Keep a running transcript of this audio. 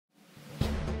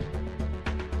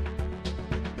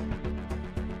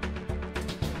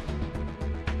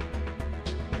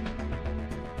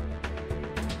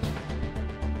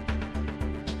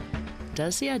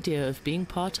Does the idea of being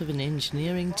part of an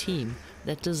engineering team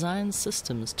that designs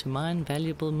systems to mine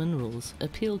valuable minerals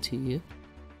appeal to you?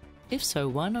 If so,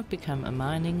 why not become a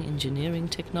mining engineering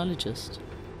technologist?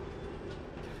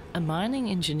 A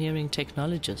mining engineering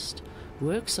technologist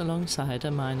works alongside a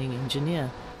mining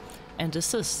engineer and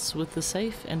assists with the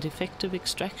safe and effective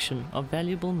extraction of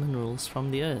valuable minerals from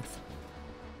the earth.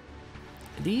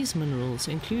 These minerals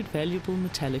include valuable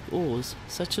metallic ores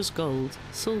such as gold,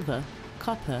 silver,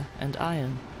 copper and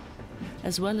iron,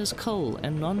 as well as coal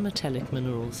and non-metallic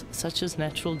minerals such as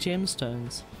natural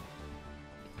gemstones.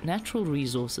 Natural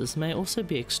resources may also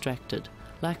be extracted,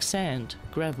 like sand,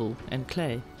 gravel and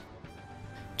clay.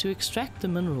 To extract the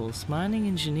minerals, mining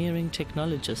engineering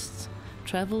technologists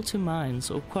travel to mines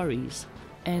or quarries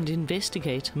and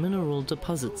investigate mineral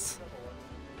deposits.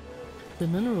 The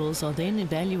minerals are then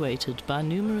evaluated by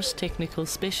numerous technical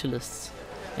specialists,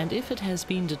 and if it has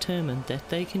been determined that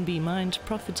they can be mined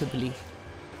profitably,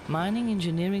 mining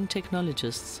engineering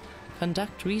technologists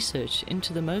conduct research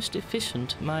into the most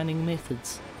efficient mining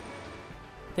methods.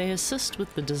 They assist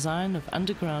with the design of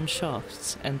underground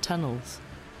shafts and tunnels.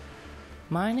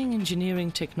 Mining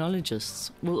engineering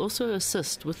technologists will also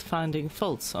assist with finding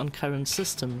faults on current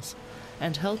systems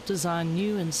and help design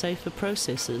new and safer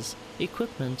processes,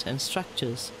 equipment and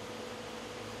structures.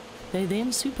 They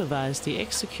then supervise the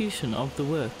execution of the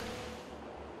work.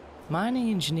 Mining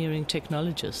engineering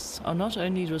technologists are not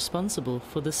only responsible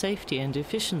for the safety and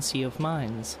efficiency of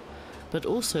mines, but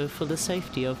also for the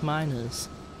safety of miners.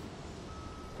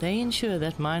 They ensure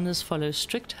that miners follow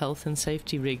strict health and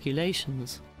safety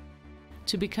regulations.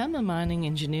 To become a mining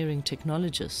engineering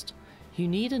technologist, you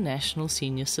need a national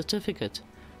senior certificate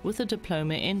with a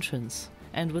diploma entrance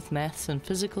and with maths and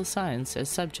physical science as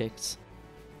subjects,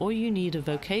 or you need a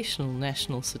vocational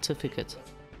national certificate.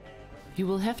 You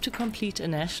will have to complete a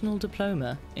national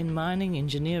diploma in mining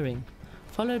engineering,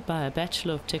 followed by a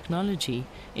Bachelor of Technology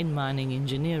in mining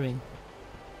engineering.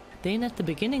 Then at the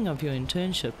beginning of your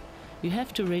internship, you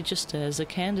have to register as a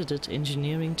candidate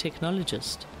engineering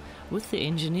technologist with the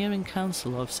Engineering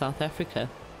Council of South Africa.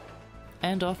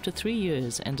 And after 3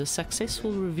 years and a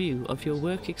successful review of your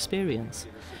work experience,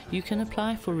 you can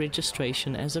apply for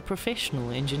registration as a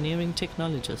professional engineering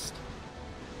technologist.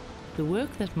 The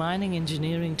work that mining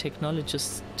engineering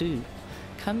technologists do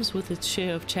comes with its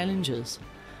share of challenges,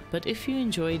 but if you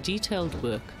enjoy detailed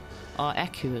work, are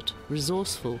accurate,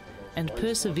 resourceful, and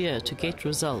persevere to get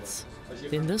results,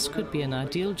 then this could be an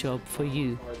ideal job for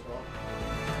you.